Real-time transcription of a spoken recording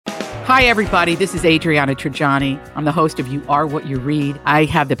Hi, everybody. This is Adriana Trajani. I'm the host of You Are What You Read. I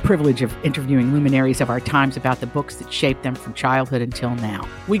have the privilege of interviewing luminaries of our times about the books that shaped them from childhood until now.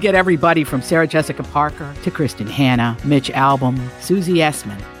 We get everybody from Sarah Jessica Parker to Kristen Hanna, Mitch Albom, Susie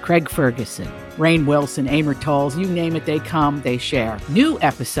Essman, Craig Ferguson, Rainn Wilson, Amor Tolls, you name it, they come, they share. New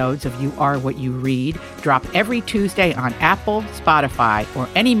episodes of You Are What You Read drop every Tuesday on Apple, Spotify, or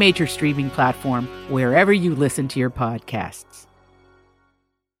any major streaming platform wherever you listen to your podcasts.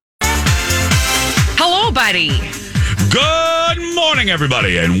 Hello, buddy. Good morning,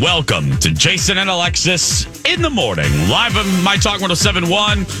 everybody, and welcome to Jason and Alexis in the morning, live on My Talk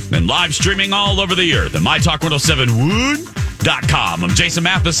 1071 and live streaming all over the earth at MyTalk1071.com. I'm Jason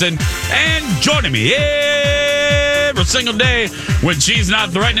Matheson, and joining me every single day when she's not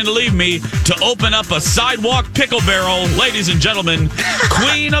threatening to leave me to open up a sidewalk pickle barrel, ladies and gentlemen,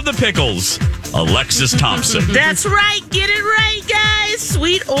 Queen of the Pickles, Alexis Thompson. That's right. Get it right, guys.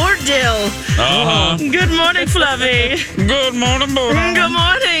 Sweet or dill. Uh-huh. Good morning, Fluffy. Good morning, Bernard. Good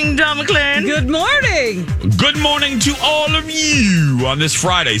morning, Don McLaren. Good morning. Good morning to all of you on this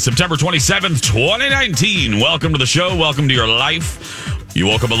Friday, September 27th, 2019. Welcome to the show. Welcome to your life. You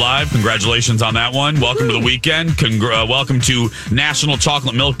woke up alive. Congratulations on that one. Welcome to the weekend. Welcome to National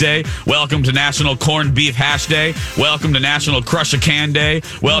Chocolate Milk Day. Welcome to National Corned Beef Hash Day. Welcome to National Crush a Can Day.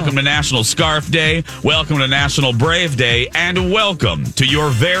 Welcome to National Scarf Day. Welcome to National Brave Day. And welcome to your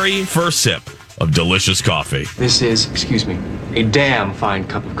very first sip of delicious coffee. This is, excuse me, a damn fine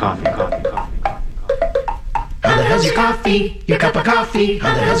cup of coffee. How the hell's your coffee? Your cup of coffee?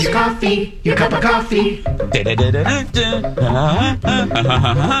 How the hell's your coffee? Your cup of coffee?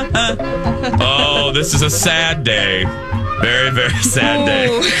 Oh, this is a sad day. Very, very sad day.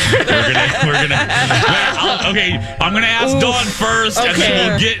 Okay, I'm gonna ask Dawn first, and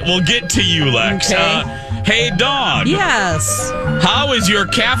then we'll get to you, Lex. Okay. Hey, Dawn. Yes. How is your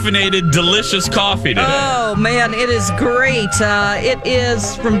caffeinated, delicious coffee today? Oh, man, it is great. It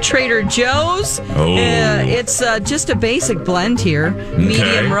is from Trader Joe's. Oh. It's just a basic blend here,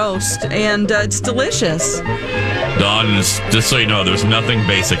 medium roast, and it's delicious. Dawn, just so you know, there's nothing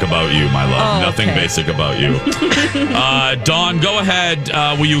basic about you, my love. Oh, nothing okay. basic about you. Dawn, go ahead.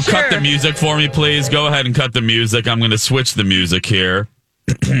 Will you cut the music for me, please? Go ahead and cut the music. I'm going to switch the music here.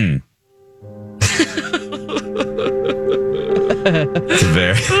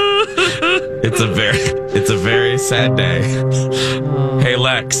 It's a very sad day. Hey,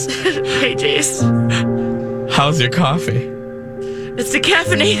 Lex. Hey, Jace. How's your coffee? It's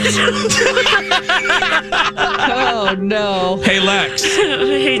decaffeinated. Oh, no. Hey, Lex.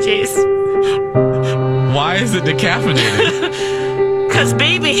 Hey, Jace. Why is it decaffeinated? Because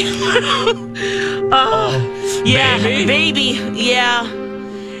baby. Yeah, baby. Yeah.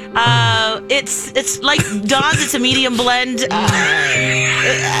 It's like Dawn's. It's a medium blend. But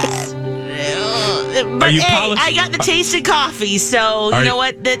Are you hey, I got the taste of coffee, so you know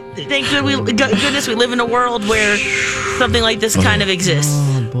what? Thank goodness we live in a world where something like this kind of exists.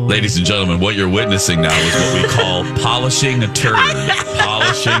 Ladies and gentlemen, what you're witnessing now is what we call polishing a turd.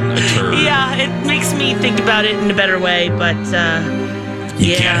 Polishing a turd. Yeah, it makes me think about it in a better way, but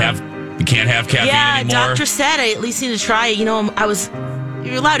You can't have caffeine anymore. Yeah, doctor said I at least need to try it. You know,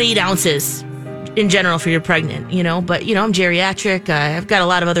 you're allowed 8 ounces in general for you're pregnant, you know, but I'm geriatric. I've got a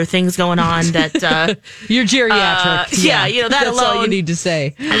lot of other things going on that You're geriatric. Yeah, that that's alone. all you need to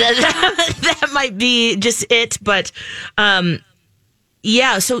say. That might be just it, but so we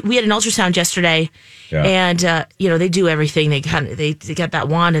had an ultrasound yesterday, and they do everything. They got that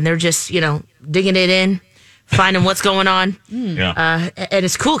wand and they're just digging it in, finding what's going on. And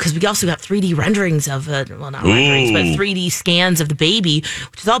it's cool because we also got 3D renderings of not renderings, but 3D scans of the baby,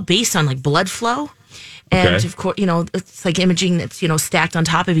 which is all based on like blood flow. And of course, it's like imaging that's, stacked on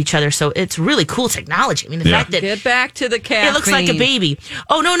top of each other. So it's really cool technology. I mean, the fact that get back to the caffeine. It looks like a baby.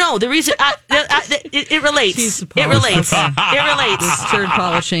 Oh, no. The reason it relates. It relates. It relates. This turd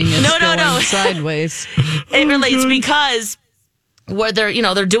polishing is going sideways. It relates because where they're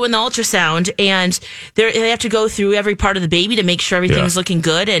doing the ultrasound and they have to go through every part of the baby to make sure everything's looking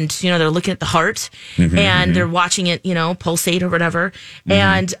good, and they're looking at the heart and they're watching it pulsate or whatever,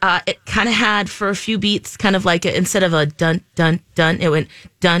 and it kind of had for a few beats kind of like instead of a dun dun dun, it went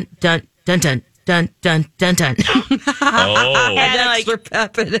dun dun dun dun dun dun dun dun. Oh, and extra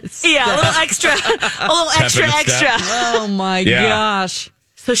pep in it. Yeah, a little extra. Oh my gosh.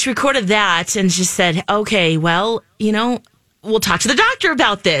 So she recorded that and just said, okay, well, we'll talk to the doctor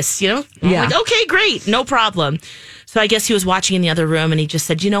about this, I'm like, okay, great, no problem. So I guess he was watching in the other room and he just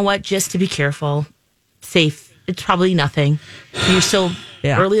said, you know what, just to be careful, safe, it's probably nothing. You're still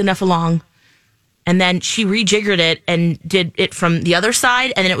early enough along. and then she rejiggered it and did it from the other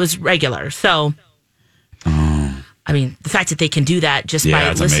side, and then it was regular. So, I mean, the fact that they can do that just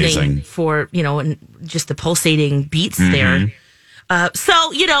by listening amazing. for, and just the pulsating beats there.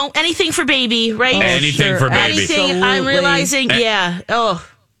 So, anything for baby, right? Anything for baby. Anything, I'm realizing,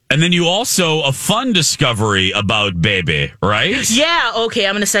 And then you also, a fun discovery about baby, right? Yeah, okay,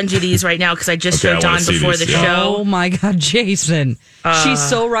 I'm going to send you these right now because I just showed Dawn before the show. Oh, my God, Jason. She's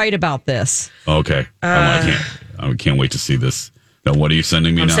so right about this. Okay. I can't wait to see this. Now, what are you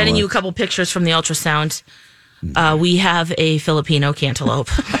sending me now? I'm sending you a couple pictures from the ultrasound. We have a Filipino cantaloupe.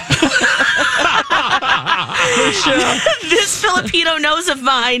 This Filipino nose of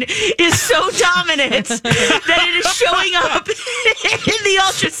mine is so dominant that it is showing up in the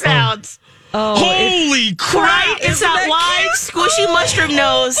ultrasound. Holy crap! Right? It's that wide, squishy mushroom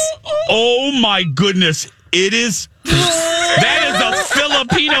nose. Oh my goodness. It is. That is a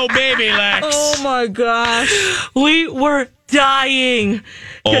Filipino baby, Lex. Oh my gosh. We were dying.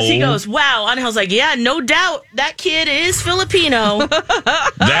 Because he goes, wow. Angel's like, yeah, no doubt. That kid is Filipino.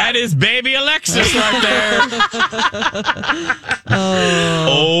 That is baby Alexis right there.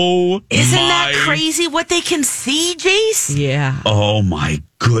 Isn't that crazy what they can see, Jace? Yeah. Oh my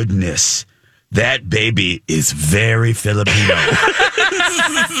goodness. That baby is very Filipino.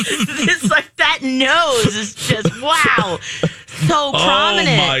 It's like that nose is just, wow. So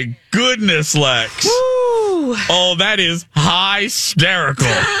prominent. Oh my goodness, Lex. Woo. Oh, that is hysterical.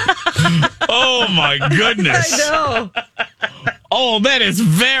 Oh my goodness. I know. Oh, that is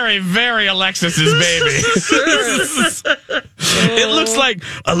very, very Alexis's baby. It looks like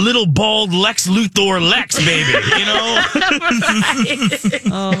a little bald Lex Luthor Lex baby,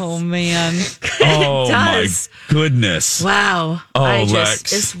 Oh, man. Oh, my goodness. Wow. Oh,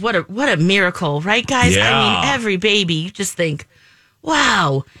 Lex. Lex. What a miracle, right, guys? Yeah. I mean, every baby, you just think,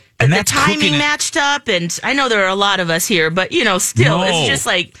 wow. And the that's timing cooking it. matched up, and I know there are a lot of us here, but still, No. it's just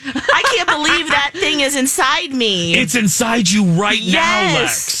like, I can't believe that thing is inside me. It's inside you right now,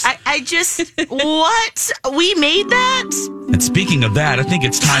 Lex. I just, what? We made that? And speaking of that, I think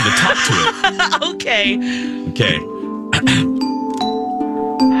it's time to talk to it. Okay. Okay.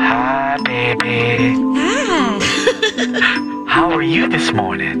 Hi, baby. Hi. How are you this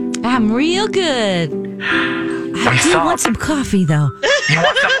morning? I'm real good. I do want some coffee, though. You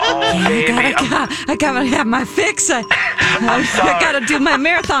want some? Oh, baby. I gotta have my fix. I gotta do my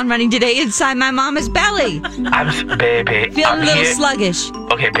marathon running today inside my mama's belly. Baby. Feeling I'm a little here. sluggish.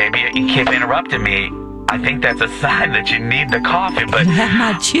 Okay, baby, you keep interrupting me. I think that's a sign that you need the coffee, but Have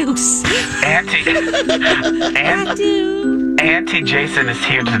my juice. I do. Auntie Jason is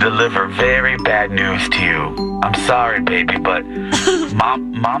here to deliver very bad news to you. I'm sorry, baby, but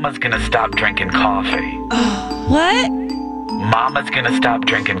Mama's gonna stop drinking coffee. What? Mama's gonna stop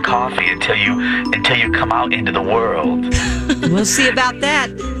drinking coffee until you come out into the world. We'll see about that.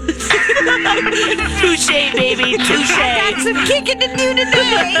 Touche, baby. Touche. I got some kicking to do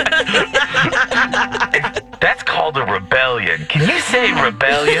today. That's called a rebellion. Can you say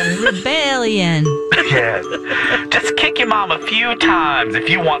rebellion? Rebellion. Yes. Just kick your mom a few times if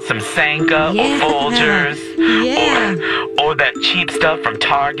you want some Sanka Yeah. or Folgers. Yeah. Or that cheap stuff from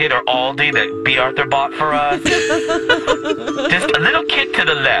Target or Aldi that B. Arthur bought for us. Just a little kick to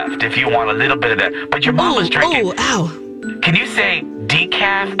the left if you want a little bit of that. But your mama's drinking. Oh, ow. Can you say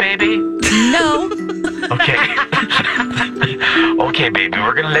decaf, baby? No. Okay. Okay, baby,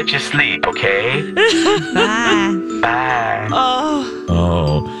 we're gonna let you sleep, okay? Bye. Bye.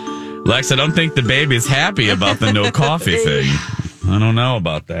 Oh, Lex, I don't think the baby's happy about the no coffee thing. I don't know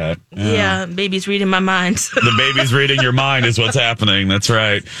about that. Yeah, baby's reading my mind. The baby's reading your mind is what's happening. That's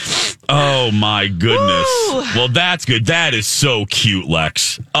right. Oh, my goodness. Woo. Well, that's good. That is so cute,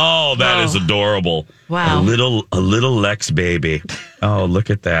 Lex. Oh, that is adorable. Wow. A little Lex baby. Oh, look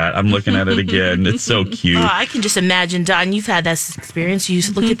at that. I'm looking at it again. It's so cute. Oh, I can just imagine, Don, you've had that experience. You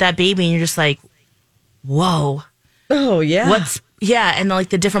just look at that baby and you're just like, whoa. Oh, yeah. And like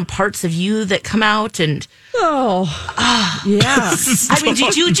the different parts of you that come out and. Yeah. I mean,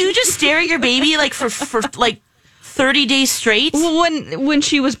 did you just stare at your baby like for like 30 days straight? When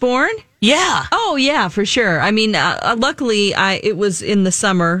she was born? Yeah. Oh, yeah, for sure. I mean, luckily, it was in the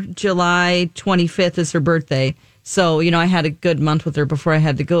summer. July 25th is her birthday. So, I had a good month with her before I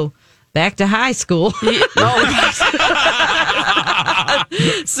had to go back to high school.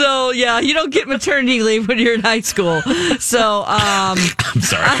 So, yeah, you don't get maternity leave when you're in high school. So, I'm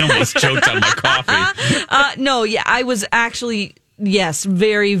sorry. I almost choked on my coffee. no, yeah, I was actually... Yes,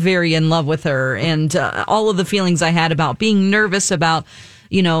 very, very in love with her, and all of the feelings I had about being nervous about,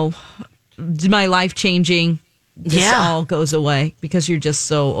 my life changing this all goes away because you're just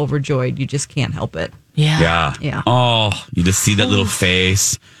so overjoyed. You just can't help it. Yeah. Oh, you just see that little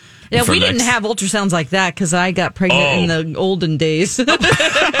face. Yeah, we didn't have ultrasounds like that because I got pregnant in the olden days. They drew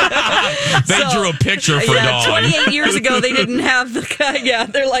a picture for Dawn. 28 years ago, they didn't have the guy. Yeah,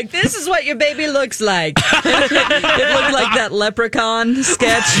 they're like, this is what your baby looks like. It looked like that leprechaun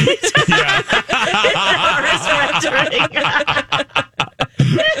sketch.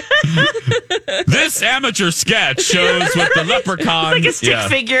 This amateur sketch shows with the leprechaun. Like a stick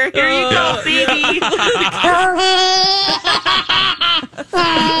figure. Here you go, baby.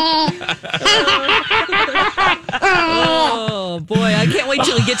 Oh boy, I can't wait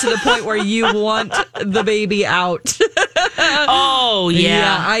till you get to the point where you want the baby out.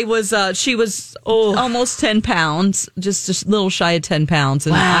 I was she was almost 10 pounds, just a little shy of 10 pounds,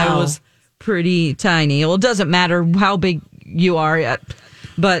 and I was pretty tiny. Well, it doesn't matter how big you are yet,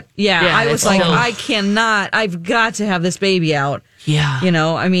 but I was like, I cannot, I've got to have this baby out.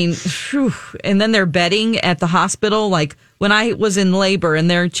 I mean, and then they're bedding at the hospital. Like when I was in labor and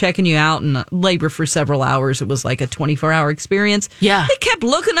they're checking you out in labor for several hours, it was like a 24-hour experience. They kept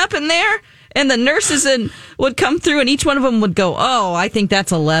looking up in there, and the nurses would come through, and each one of them would go, "Oh, I think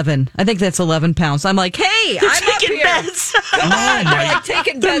that's 11. I think that's 11 pounds." I'm like, "Hey, I'm up here. Beds. Come on!" They're like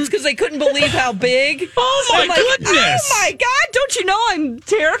taking beds because they couldn't believe how big. Oh my goodness! Oh my God! Don't you know I'm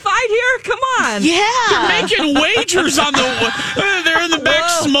terrified here? Come on! They're making wagers on the. They're in the back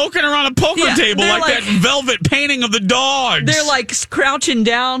smoking around a poker table like that velvet painting of the dogs. They're like crouching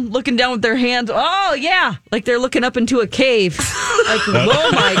down, looking down with their hands. Oh yeah, like they're looking up into a cave. Like,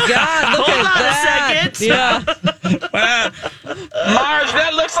 oh my God! Look at that. A second. Yeah. Marge,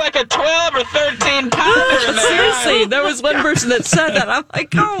 that looks like a 12 or 13 pounder. Seriously, there was one person that said that. I'm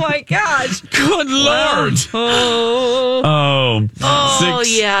like, oh my gosh. Good Lord.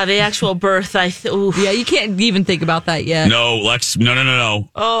 The actual birth. Yeah, you can't even think about that yet. No, Lex. No.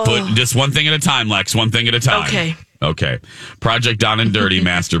 But just one thing at a time, Lex. One thing at a time. Okay. Project Down and Dirty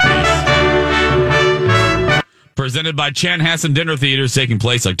Masterpiece. Presented by Chanhassen Dinner Theaters, taking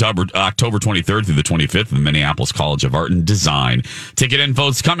place October 23rd through the 25th in the Minneapolis College of Art and Design. Ticket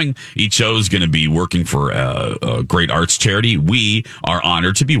info's coming. Each show is going to be working for a great arts charity. We are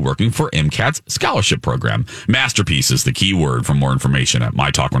honored to be working for MCAT's scholarship program. Masterpiece is the key word. For more information at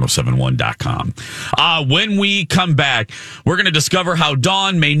mytalk1071.com. When we come back, we're going to discover how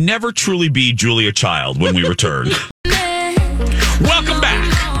Dawn may never truly be Julia Child when we return. Welcome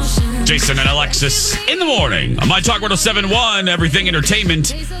back. Jason and Alexis in the morning on My Talk 1071, Everything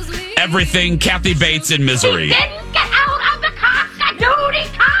Entertainment, Everything Kathy Bates in Misery. He didn't get out of the Costa-Doody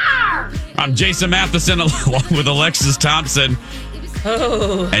car! I'm Jason Matheson along with Alexis Thompson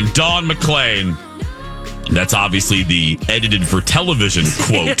and Dawn McClain. That's obviously the edited for television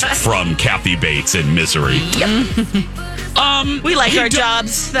quote from Kathy Bates in Misery. We like our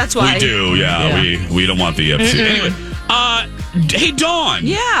jobs. That's why. We do, We don't want the episode. Anyway, hey, Dawn.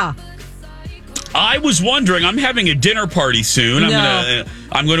 Yeah. I was wondering, I'm having a dinner party soon.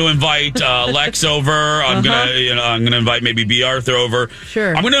 I'm going to invite Lex over. I'm going to invite maybe B. Arthur over.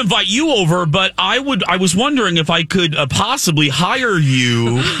 Sure. I'm going to invite you over, but I was wondering if I could possibly hire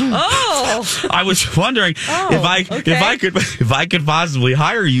you. I was wondering if I could possibly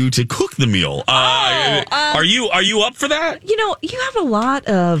hire you to cook the meal. Are you up for that? You know, you have a lot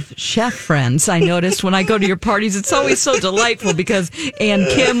of chef friends. I noticed when I go to your parties, it's always so delightful because Ann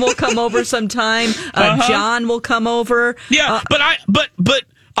Kim will come over sometime. John will come over. Yeah, but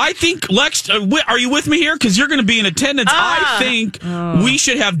I think, Lex, are you with me here? Because you're going to be in attendance. I think we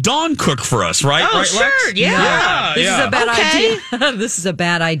should have Dawn cook for us, right? Oh, right, sure, Lex? yeah. This is a bad idea. This is a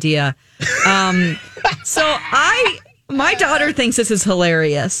bad idea. So my daughter thinks this is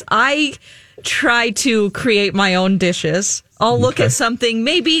hilarious. I try to create my own dishes. I'll look at something,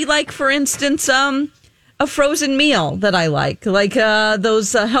 maybe like, for instance, a frozen meal that I like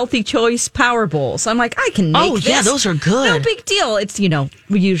those Healthy Choice Power Bowls. I'm like, I can make this. Oh, yeah, those are good. No big deal. It's,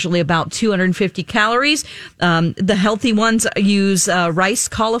 usually about 250 calories. The healthy ones use rice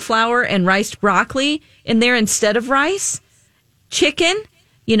cauliflower and riced broccoli in there instead of rice. Chicken,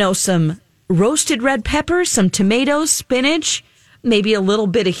 some roasted red peppers, some tomatoes, spinach, maybe a little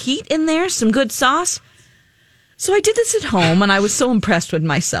bit of heat in there, some good sauce. So I did this at home, and I was so impressed with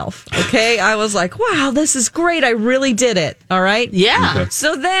myself, okay? I was like, wow, this is great. I really did it, all right? Yeah. Okay.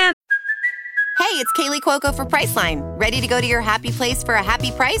 So then... Hey, it's Kaylee Cuoco for Priceline. Ready to go to your happy place for a happy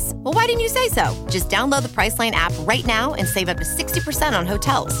price? Well, why didn't you say so? Just download the Priceline app right now and save up to 60% on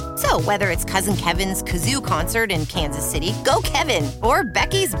hotels. So whether it's Cousin Kevin's Kazoo Concert in Kansas City, go Kevin, or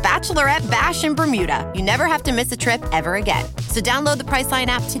Becky's Bachelorette Bash in Bermuda, you never have to miss a trip ever again. So download the Priceline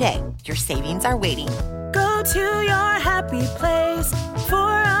app today. Your savings are waiting. Go Go to your happy place for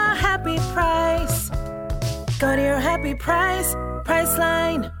a happy price. Go to your happy price,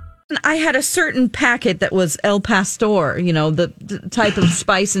 Priceline. I had a certain packet that was El Pastor, the type of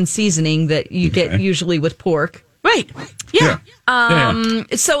spice and seasoning that you get usually with pork. Right. Yeah.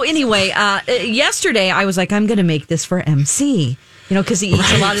 So anyway, yesterday I was like, I'm going to make this for MC. Because he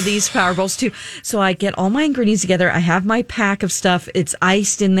eats a lot of these Power Bowls too. So I get all my ingredients together. I have my pack of stuff. It's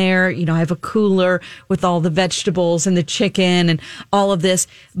iced in there. I have a cooler with all the vegetables and the chicken and all of this.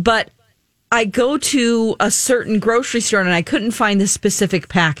 But I go to a certain grocery store and I couldn't find this specific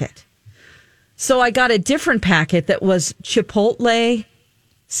packet. So I got a different packet that was Chipotle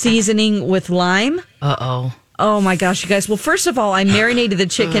seasoning with lime. Uh-oh. Oh my gosh, you guys. Well, first of all, I marinated the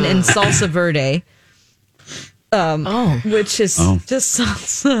chicken in salsa verde. Which is just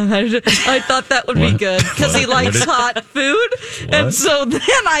salsa. I thought that would be good because he likes hot food. And so then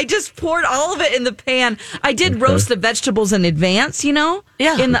I just poured all of it in the pan. I did roast the vegetables in advance, in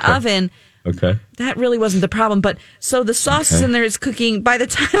the oven. Okay. That really wasn't the problem. But so the sauce is in there, it's cooking. By the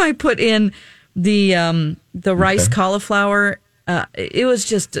time I put in the rice cauliflower,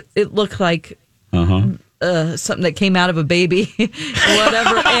 it looked like something that came out of a baby,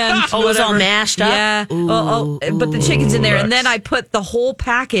 whatever. And it was all mashed up. Yeah. But the chicken's in there, and then I put the whole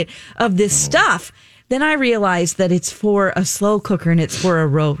packet of this stuff. Then I realized that it's for a slow cooker and it's for a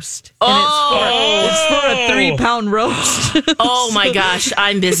roast. It's for a 3-pound roast. Oh my gosh,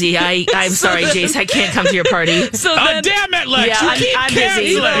 I'm busy. I'm sorry, Jace. I can't come to your party. So then, damn it, Lex! Yeah, I'm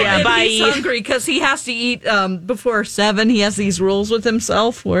busy. Yeah, bye. He's hungry because he has to eat before 7. He has these rules with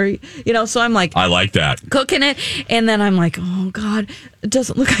himself where so I'm like, I like that, cooking it, and then I'm like, oh God, it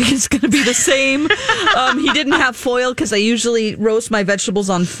doesn't look like it's going to be the same. He didn't have foil because I usually roast my vegetables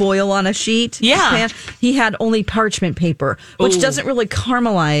on foil on a sheet. Yeah. He had only parchment paper, which doesn't really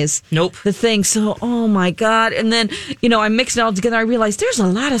caramelize the thing. So, oh my God. And then, I mixed it all together. I realized there's a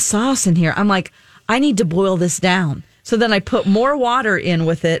lot of sauce in here. I'm like, I need to boil this down. So then I put more water in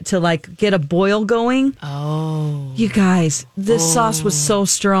with it to get a boil going. Oh. You guys, this sauce was so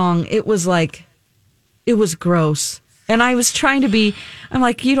strong. It was gross. And I was trying to I'm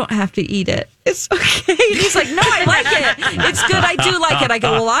like, you don't have to eat it. It's okay. And he's like, no, I like it. It's good. I do like it. I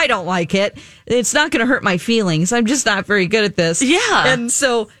go, well, I don't like it. It's not going to hurt my feelings. I'm just not very good at this. Yeah. And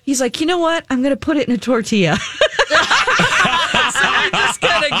so he's like, you know what? I'm going to put it in a tortilla. So we just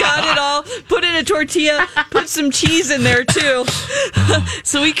kind of got it all, put it in a tortilla, put some cheese in there too.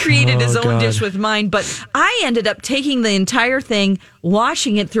 So he created his own dish with mine. But I ended up taking the entire thing,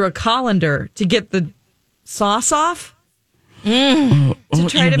 washing it through a colander to get the sauce off. To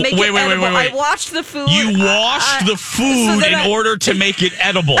try to make it edible. I washed the food. You washed the food in order to make it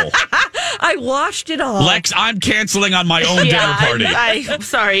edible. I washed it all. Lex, I'm canceling on my own dinner party. I'm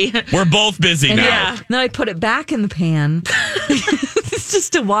sorry. We're both busy now. Yeah. Then I put it back in the pan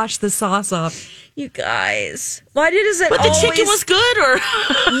just to wash the sauce off. You guys, why does it? But the chicken was good, or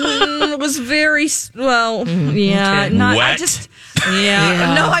it was very well. Yeah, okay. not. Wet. I just.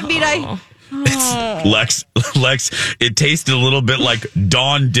 Yeah. No, I mean Lex, it tasted a little bit like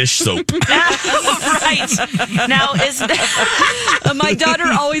Dawn dish soap. Right. Now, my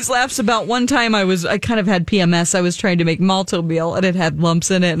daughter always laughs about one time I kind of had PMS. I was trying to make malto meal and it had lumps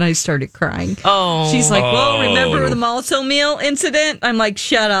in it and I started crying. Oh. She's like, well, remember the malto meal incident? I'm like,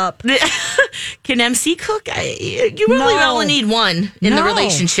 shut up. Can MC cook? You really only need one in the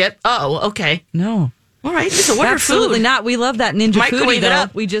relationship. Oh, okay. No. All right, just order Absolutely food. not. We love that Ninja Microwave Foodie, it though.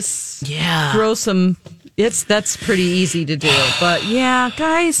 up. We just throw some. That's pretty easy to do. But yeah,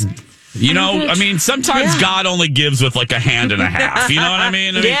 guys. I mean, sometimes God only gives with like a hand and a half. You know what I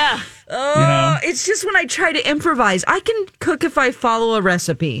mean? Yeah. It's just when I try to improvise. I can cook if I follow a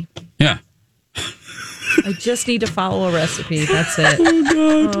recipe. Yeah. I just need to follow a recipe. That's it.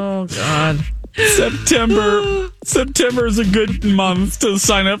 Oh God. September is a good month to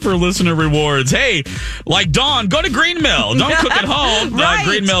sign up for listener rewards. Hey, like Dawn, go to Green Mill. Don't cook at home. Right.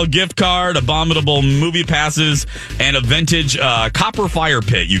 Green Mill gift card, abominable movie passes, and a vintage copper fire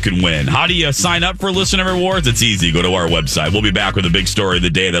pit you can win. How do you sign up for listener rewards? It's easy. Go to our website. We'll be back with a big story of the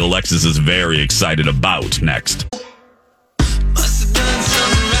day that Alexis is very excited about next. And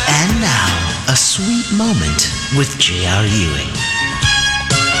now, a sweet moment with J.R. Ewing.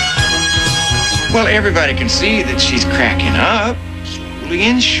 Well, everybody can see that she's cracking up, slowly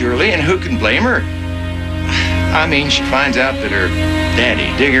and surely, and who can blame her? I mean, she finds out that her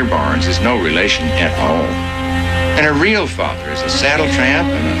daddy, Digger Barnes, is no relation at all. And her real father is a saddle tramp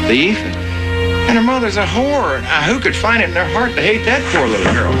and a thief, and her mother's a whore. Now, who could find it in their heart to hate that poor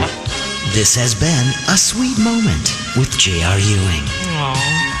little girl, huh? This has been A Sweet Moment with J.R. Ewing. Aww.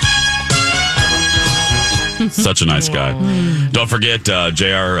 Such a nice guy. Don't forget,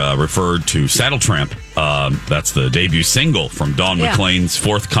 JR referred to Saddle Tramp. That's the debut single from Dawn McLean's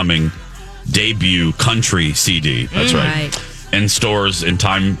forthcoming debut country CD. That's right. In stores in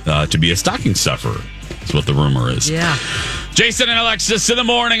time to be a stocking stuffer. That's what the rumor is. Yeah. Jason and Alexis in the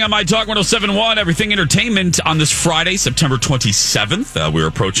morning on My Talk 107.1. Everything Entertainment on this Friday, September 27th. We're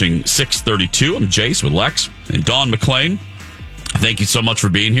approaching 6:32. I'm Jace with Lex and Dawn McLean. Thank you so much for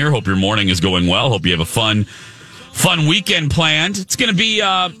being here. Hope your morning is going well. Hope you have a fun weekend planned. It's going to be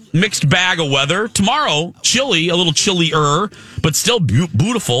a mixed bag of weather. Tomorrow, chilly, a little chillier, but still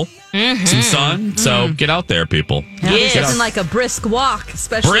beautiful. Some sun. So get out there, people. It's something like a brisk walk,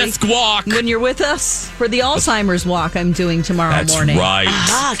 especially when you're with us for the Alzheimer's walk I'm doing tomorrow morning. That's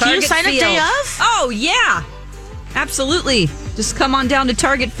right. Can you sign up day of? Oh, yeah. Absolutely. Just come on down to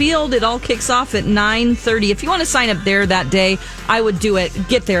Target Field. It all kicks off at 9:30. If you want to sign up there that day, I would do it.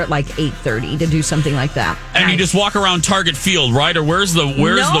 Get there at like 8:30 to do something like that. And you just walk around Target Field, right? Or where's the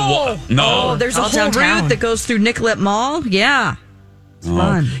No. Oh, there's a whole downtown route that goes through Nicollet Mall. Yeah. It's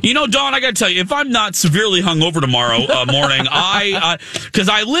fun. You know, Dawn, I got to tell you, if I'm not severely hungover tomorrow morning, because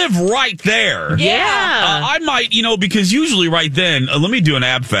I live right there. Yeah. I might, because usually right then, let me do an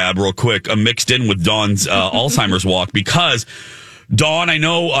ab fab real quick, mixed in with Dawn's Alzheimer's walk, because Dawn, I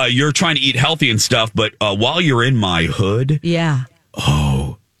know you're trying to eat healthy and stuff, but while you're in my hood. Yeah.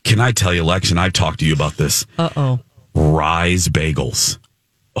 Oh, can I tell you, Lex, and I've talked to you about this. Uh-oh. Rise bagels.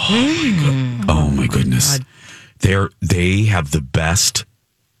 Oh my goodness. God. They have the best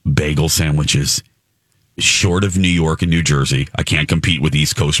bagel sandwiches short of New York and New Jersey. I can't compete with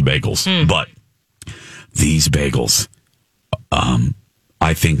East Coast bagels, but these bagels,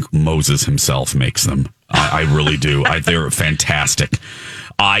 I think Moses himself makes them. I really do. They're fantastic.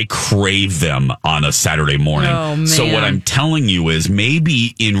 I crave them on a Saturday morning. Oh, man. So what I'm telling you is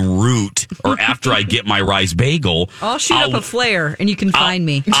maybe en route or after I get my rice bagel, I'll shoot up a flare and you can find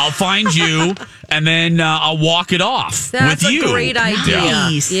me. I'll find you and then I'll walk it off with you. That's a great idea. Yeah.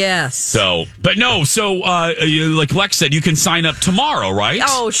 Yes. So like Lex said, you can sign up tomorrow, right?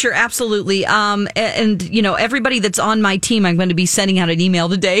 Oh, sure. Absolutely. And everybody that's on my team, I'm going to be sending out an email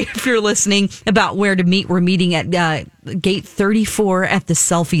today if you're listening about where to meet. We're meeting at gate 34 at the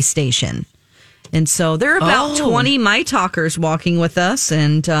selfie station. And so there are about 20 My Talkers walking with us,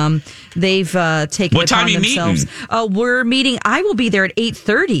 and they've taken what it time upon themselves. We're meeting. I will be there at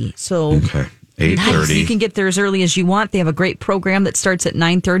 8:30. So okay, 8:30. You can get there as early as you want. They have a great program that starts at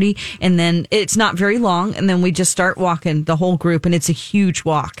 9:30, and then it's not very long, and then we just start walking the whole group, and it's a huge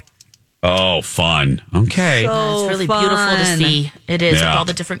walk. Oh, fun. Okay. It's really beautiful to see. It is, with all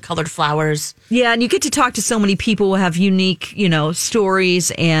the different colored flowers. Yeah, and you get to talk to so many people who have unique,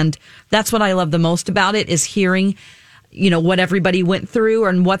 stories, and that's what I love the most about it is hearing, what everybody went through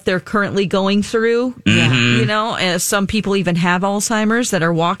and what they're currently going through. Mm-hmm. Some people even have Alzheimer's that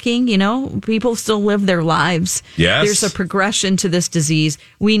are walking, people still live their lives. Yes. There's a progression to this disease.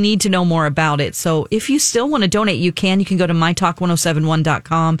 We need to know more about it. So if you still want to donate, you can go to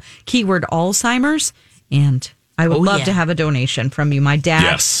mytalk1071.com, keyword Alzheimer's, and I would love to have a donation from you. My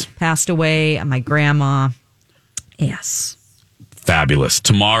dad passed away, and my grandma. Yes. Fabulous.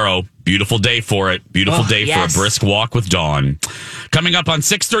 Tomorrow, beautiful day for it. Beautiful day for a brisk walk with Dawn. Coming up on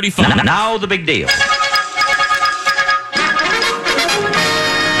 6:35. Now the big deal.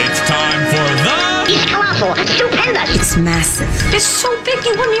 It's time for the... It's colossal. It's stupendous. It's massive. It's so big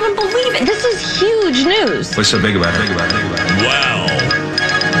you wouldn't even believe it. This is huge news. What's so big about it? Well,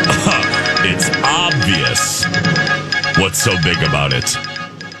 it's obvious what's so big about it.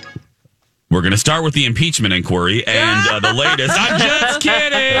 We're going to start with the impeachment inquiry and the latest. I'm just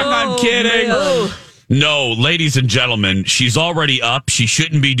kidding. I'm kidding. No, ladies and gentlemen, she's already up. She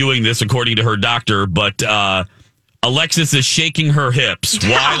shouldn't be doing this according to her doctor, but Alexis is shaking her hips.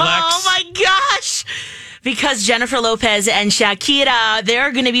 Why, Lex? Oh, my gosh. Because Jennifer Lopez and Shakira,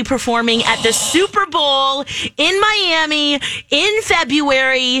 they're going to be performing at the Super Bowl in Miami in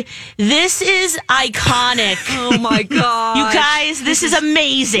February. This is iconic. Oh, my God. You guys, this is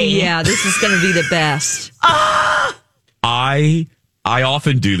amazing. Yeah, this is going to be the best. I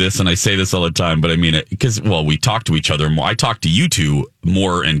often do this, and I say this all the time, but I mean it because, we talk to each other more. I talk to you two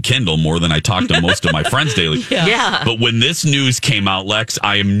more and Kendall more than I talk to most of my friends daily. Yeah. But when this news came out, Lex,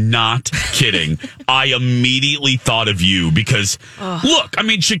 I am not kidding. I immediately thought of you because, look, I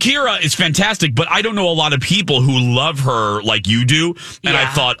mean, Shakira is fantastic, but I don't know a lot of people who love her like you do. And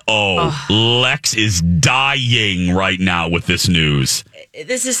I thought, Lex is dying right now with this news.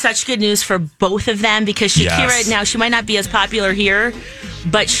 This is such good news for both of them because Shakira, now she might not be as popular here,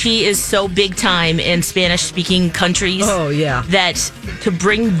 but she is so big time in Spanish speaking countries. Oh, yeah. That to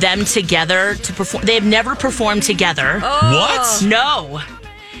bring them together to perform. They have never performed together. What? No.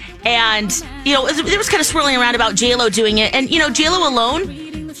 And, you know, there was kind of swirling around about J-Lo doing it. And, you know, J-Lo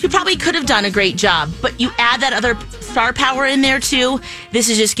alone, she probably could have done a great job. But you add that other star power in there, too. This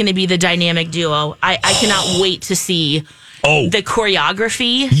is just going to be the dynamic duo. I cannot wait to see the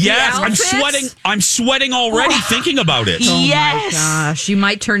choreography. Yes, the I'm sweating already thinking about it. Oh yes. my gosh, you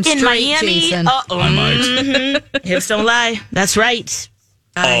might turn straight, in Miami. Jason. I might. Hips don't lie. That's right.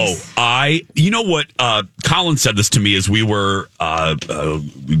 Nice. You know what? Colin said this to me as we were,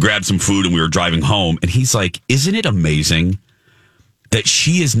 we grabbed some food and we were driving home. And he's like, isn't it amazing that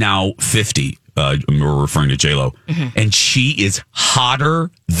she is now 50? We're referring to J-Lo. And she is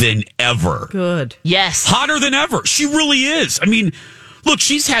hotter than ever. Good. Yes. Hotter than ever. She really is. I mean, look,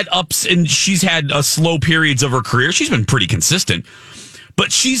 she's had ups and she's had slow periods of her career. She's been pretty consistent.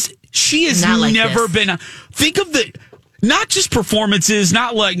 But she has never been. Think of not just performances,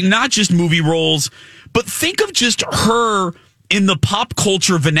 not just movie roles, but think of just her in the pop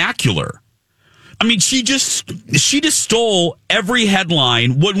culture vernacular. I mean, she just stole every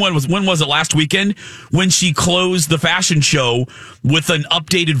headline. When was it? Last weekend when she closed the fashion show with an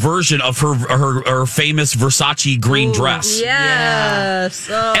updated version of her famous Versace green dress. Yes.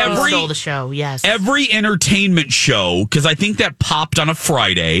 Oh. Stole the show. Yes. Every entertainment show, because I think that popped on a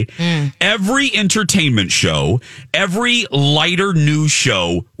Friday. Every entertainment show, every lighter news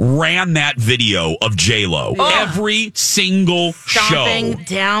show ran that video of J-Lo. Every single Stomping show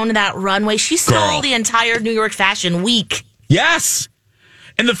down that runway. She stole the entire New York Fashion Week. Yes.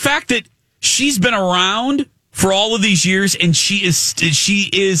 And the fact that she's been around for all of these years and she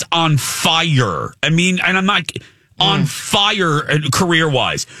is on fire. I mean, and I'm not on fire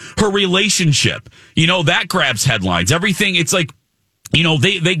career-wise. Her relationship, you know, that grabs headlines. Everything, it's like, you know,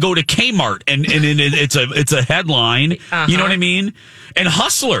 they go to Kmart and it's a headline. You know what I mean? And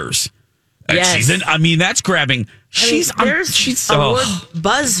Hustlers. Yes. She's in, I mean, that's grabbing. She's award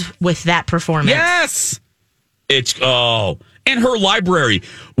buzz with that performance. Yes. And her library.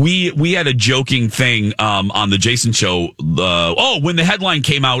 We had a joking thing on the Jason show. When the headline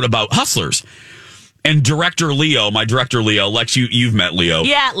came out about Hustlers, and my director Leo, Lex, you've met Leo.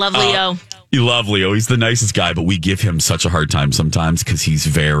 Yeah, love Leo. You love Leo. He's the nicest guy, but we give him such a hard time sometimes because he's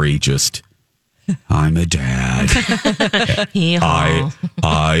very just. I'm a dad.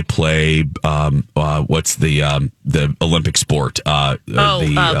 I play what's the Olympic sport?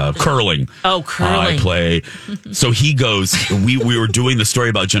 Curling. Oh, curling. I play. So he goes. We were doing the story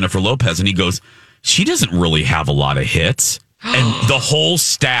about Jennifer Lopez, and he goes, she doesn't really have a lot of hits, and the whole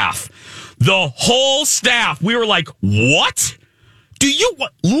staff, we were like, what?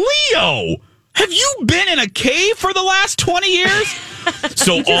 Leo? Have you been in a cave for the last 20 years?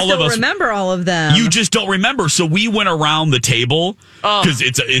 So you all of us remember all of them. You just don't remember. So we went around the table because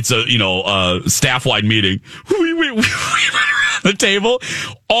it's a staff-wide meeting. We went around the table.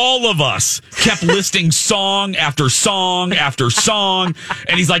 All of us kept listing song after song after song.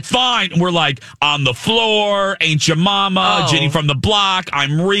 And he's like, fine. And we're like, On the Floor, Ain't Your Mama, Jenny from the Block,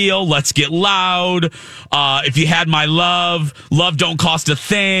 I'm Real, Let's Get Loud, If You Had My Love, Love Don't Cost a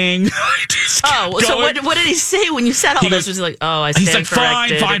Thing. So what did he say when you said all this? Was he like, I stand he's like,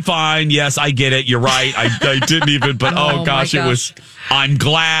 corrected. fine. Yes, I get it. You're right. I didn't even, but gosh, it was, I'm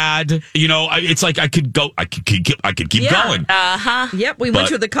glad. You know, it's like I could keep going. Yep, we went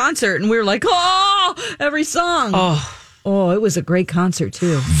to the concert and we were like, every song. It was a great concert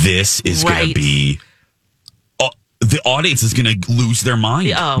too. This is going to be, the audience is going to lose their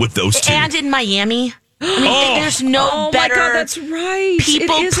mind with those two. And in Miami. I mean, there's no better. My God, that's right.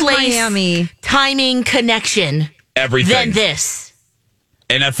 People, it is place, Miami. Timing, connection. Everything. Than this.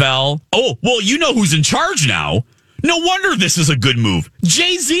 NFL. Oh, well, you know who's in charge now. No wonder this is a good move.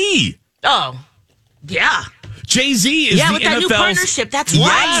 Jay-Z. Oh, yeah. Jay-Z is with that new partnership. That's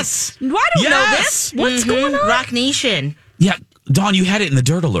yes. right. I don't know this. What's going on? Rock Nation. Yeah. Dawn, you had it in the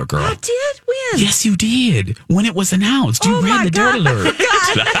Dirt Alert, girl. I did? When? Yes, you did. When it was announced, you ran the Dirt Alert. Was it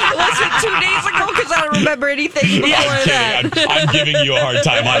 2 days ago? Because I don't remember anything before that. I'm giving you a hard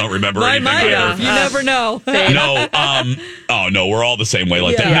time. I don't remember anything either. You never know. No, we're all the same way.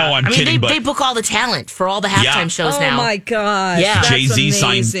 Like that. No, I'm kidding. They book all the talent for all the halftime shows now. Oh my God! Yeah, Jay-Z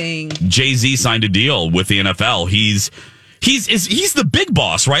signed a deal with the NFL. He's the big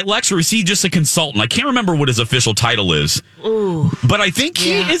boss, right, Lex? Or is he just a consultant? I can't remember what his official title is. Ooh. But I think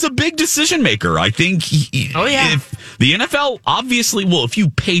he is a big decision maker. I think if the NFL, obviously, if you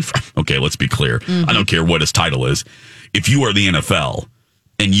pay for... Okay, let's be clear. I don't care what his title is. If you are the NFL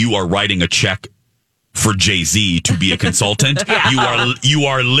and you are writing a check for Jay-Z to be a consultant. You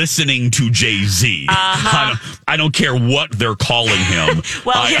are listening to Jay-Z. I don't care what they're calling him.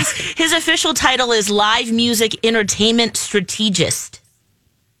 Well, his official title is Live Music Entertainment Strategist.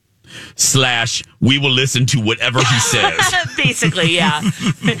 / we will listen to whatever he says. Basically, yeah.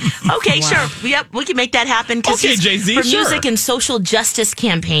 Okay, sure. Yep, we can make that happen. Okay, Jay-Z, for music and social justice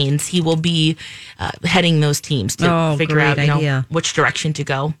campaigns, he will be heading those teams to figure out which direction to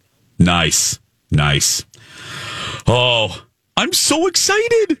go. Nice. Oh, I'm so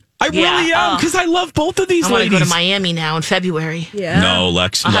excited. I really am, because I love both of these ladies. I want to go to Miami now in February. Yeah. No,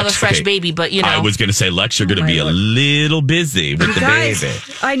 Lex. I'll have a fresh baby, but I was going to say, Lex, you're going to be a little busy with the baby.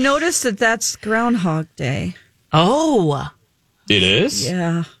 I noticed that's Groundhog Day. Oh. It is?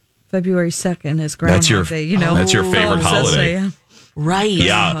 Yeah. February 2nd is Groundhog Day. That's your favorite holiday. Right.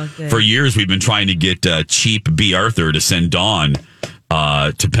 Yeah. For years, we've been trying to get cheap B. Arthur to send Dawn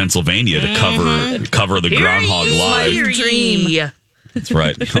to Pennsylvania to cover the Groundhog Live. My dream. That's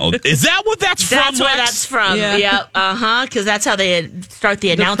right. Oh, is that what that's from? That's where that's from. Yeah. Because that's how they start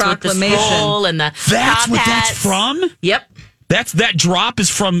the announcement with the scroll and the That's top what hats. that's from? Yep. That drop is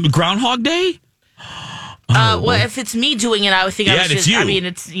from Groundhog Day? Well, if it's me doing it, I would think I was it's just, you. I mean,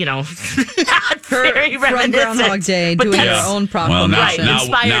 it's, not very reminiscent. From Groundhog Day, but doing their own proclamation. Well, right,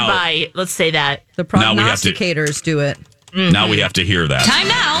 inspired by, let's say that. The prognosticators do it. Mm-hmm. Now we have to hear that. Time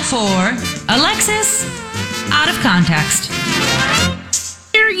now for Alexis Out of Context.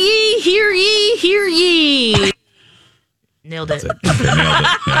 Hear ye, hear ye, hear ye. Nailed it. Nailed it.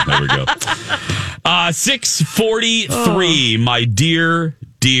 Yeah, there we go. 6:43, my dear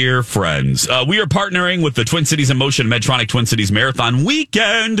friends. We are partnering with the Twin Cities in Motion Medtronic Twin Cities Marathon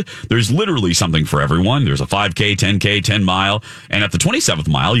Weekend. There's literally something for everyone. There's a 5K, 10K, 10 mile. And at the 27th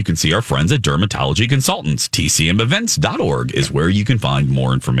mile, you can see our friends at Dermatology Consultants. TCMevents.org is where you can find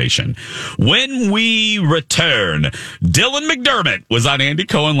more information. When we return, Dylan McDermott was on Andy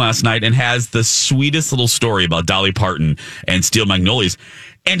Cohen last night and has the sweetest little story about Dolly Parton and Steel Magnolias.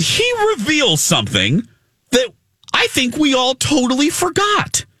 And he reveals something that I think we all totally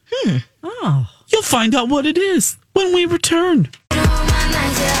forgot. Oh. You'll find out what it is when we return. Welcome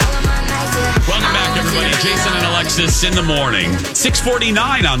back, everybody. Jason and Alexis in the morning.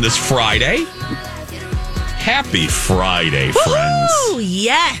 6:49 on this Friday. Happy Friday, friends. Oh,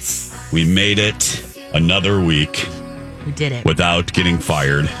 yes. We made it another week. We did it. Without getting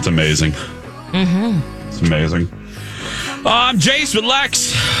fired. It's amazing. Mm-hmm. It's amazing. I'm Jace with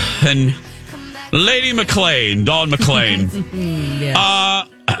Lex and Lady McLean, Dawn McLean. Yes.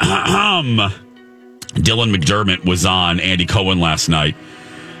 Dylan McDermott was on Andy Cohen last night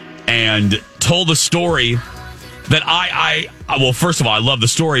and told a story that well, first of all, I love the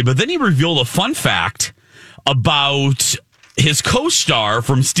story, but then he revealed a fun fact about his co-star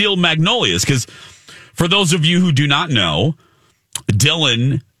from Steel Magnolias. Because for those of you who do not know,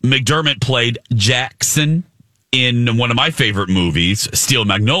 Dylan McDermott played Jackson in one of my favorite movies, Steel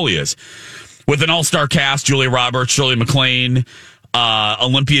Magnolias, with an all-star cast: Julia Roberts, Shirley MacLaine,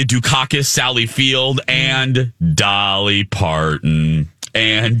 Olympia Dukakis, Sally Field, and Dolly Parton.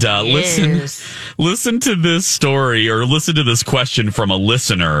 And listen to this story, or listen to this question from a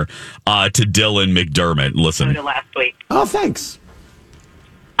listener to Dylan McDermott. Listen. Last week. Oh, thanks.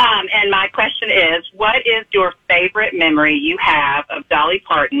 And my question is, what is your favorite memory you have of Dolly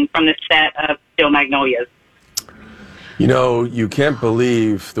Parton from the set of Steel Magnolias? You know, you can't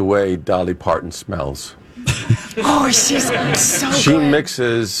believe the way Dolly Parton smells. Oh, she's so good. She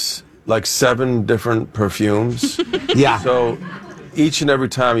mixes like 7 different perfumes. Yeah. So each and every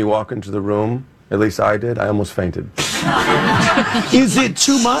time you walk into the room, at least I did, I almost fainted. Is it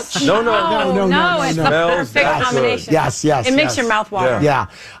too much? No. It's the perfect combination. Yes. It makes your mouth water. Yeah.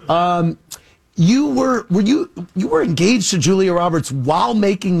 You were engaged to Julia Roberts while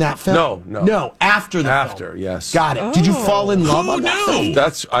making that film? No, after the film. After, yes. Got it. Did you fall in love on that film?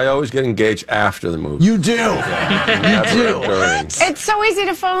 I always get engaged after the movie. You do. You do. It's so easy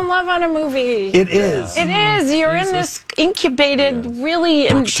to fall in love on a movie. It is. It is. You're in this incubated, really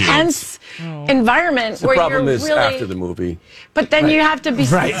intense environment The where problem you're is really after the movie. But then you have to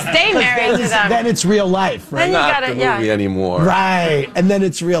stay married to them. Then it's real life, right? Then you Not gotta, the movie anymore. Right. And then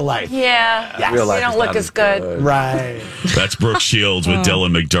it's real life. Yeah. Yes. Real life you don't is look not as good. Right. That's Brooke Shields with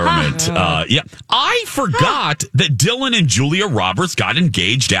Dylan McDermott. I forgot that Dylan and Julia Roberts got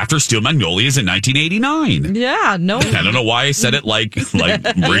engaged after Steel Magnolias in 1989. Yeah, no. I don't know why I said it like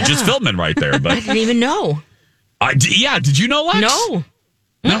Bridges Philbin right there, but I didn't even know. Did you know, Lex? No.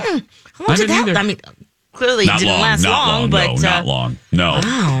 No. How long did that? either. I mean, clearly it didn't last long, but not long. No.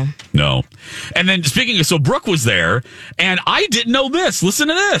 Wow. No. And then speaking of, so Brooke was there, and I didn't know this. Listen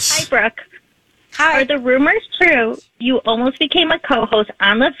to this. Hi, Brooke. Hi. Are the rumors true you almost became a co-host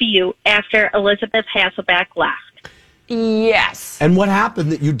on The View after Elizabeth Hasselbeck left? Yes. And what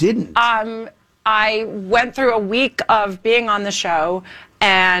happened that you didn't? I went through a week of being on the show,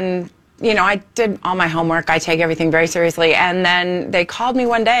 and I did all my homework. I take everything very seriously. And then they called me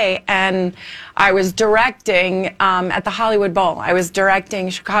one day, and I was directing at the Hollywood Bowl. I was directing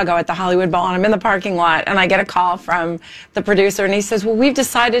Chicago at the Hollywood Bowl, and I'm in the parking lot, and I get a call from the producer, and he says, well, we've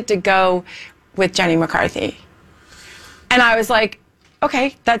decided to go with Jenny McCarthy. And I was like,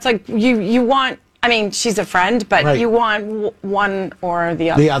 okay, that's like, you want, I mean, she's a friend, but you want one or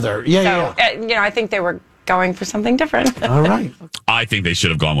the other. The other, yeah. I think they were going for something different. All right. I think they should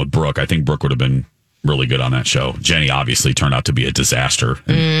have gone with Brooke. I think Brooke would have been really good on that show. Jenny obviously turned out to be a disaster.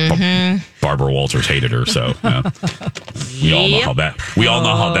 And Barbara Walters hated her, so we all know how that. We all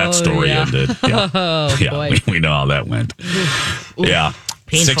know how that story ended. Yeah, boy. We know how that went. Yeah.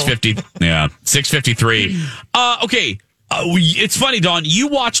 650. Yeah. 653. Okay. It's funny, Dawn. You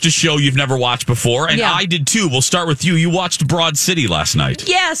watched a show you've never watched before, and I did too. We'll start with you. You watched Broad City last night.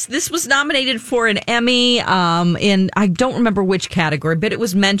 Yes, this was nominated for an Emmy in, I don't remember which category, but it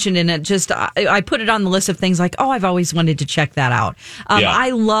was mentioned in it. Just I put it on the list of things like, I've always wanted to check that out. I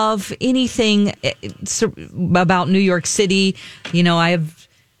love anything about New York City. I have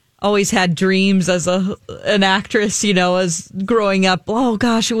always had dreams as an actress, as growing up. Oh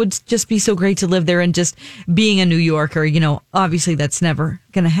gosh, it would just be so great to live there, and just being a New Yorker, obviously that's never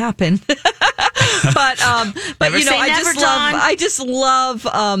going to happen. but I just love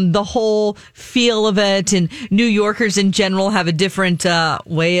the whole feel of it, and New Yorkers in general have a different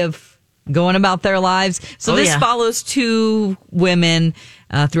way of going about their lives. So this follows two women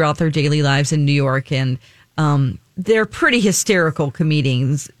throughout their daily lives in New York, and they're pretty hysterical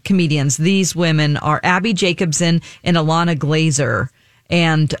comedians. These women are Abby Jacobson and Alana Glazer,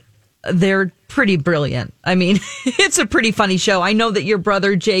 and they're pretty brilliant. I mean, it's a pretty funny show. I know that your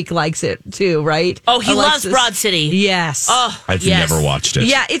brother Jake likes it too, right? Oh, he loves Broad City. Yes. Oh, I've never watched it.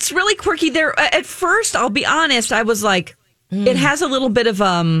 Yeah, it's really quirky. There, at first, I'll be honest, I was like, it has a little bit of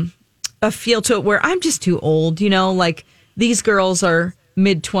a feel to it where I'm just too old. Like these girls are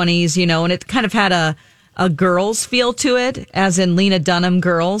mid-20s, and it kind of had a girls feel to it, as in Lena Dunham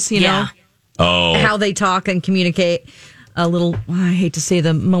girls, know? Oh. How they talk and communicate a little, I hate to say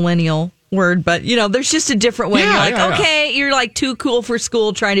the millennial word, but, there's just a different way. Yeah, you're like, okay, you're like too cool for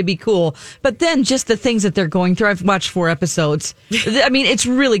school trying to be cool. But then just the things that they're going through, I've watched 4 episodes. I mean, it's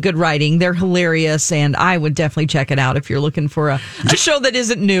really good writing. They're hilarious, and I would definitely check it out if you're looking for a show that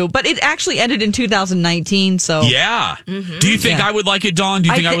isn't new. But it actually ended in 2019, so. Yeah. Mm-hmm. Do you think I would like it, Dawn? Do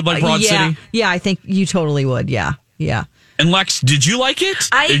you think I would like Broad City? Yeah, I think you totally would. Yeah. And Lex, did you like it?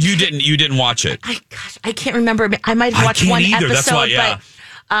 You didn't watch it? I can't remember. I might have watched one episode, that's why, but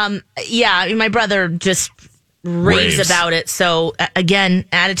I mean, my brother just raves about it. So again,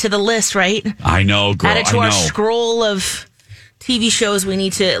 add it to the list, right? I know, girl. Add it to our scroll of TV shows we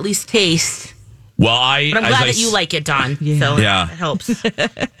need to at least taste. Well, but I'm glad that you like it, Dawn. So it helps.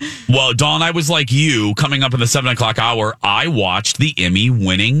 Well, Dawn, I was like you, coming up in the 7:00 hour. I watched the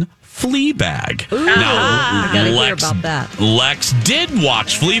Emmy-winning Fleabag. Ooh, I gotta hear about that. Lex did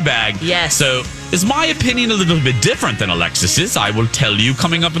watch Fleabag. Yes. So is my opinion a little bit different than Alexis's? I will tell you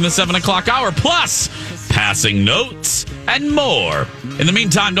coming up in the 7:00 hour. Plus, passing notes and more. In the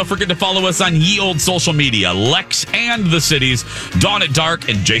meantime, don't forget to follow us on ye old social media. Lex and the Cities, Dawn at Dark,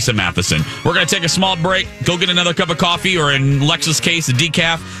 and Jason Matheson. We're going to take a small break, go get another cup of coffee, or in Lex's case, a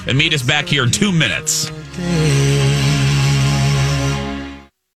decaf, and meet us back here in 2 minutes.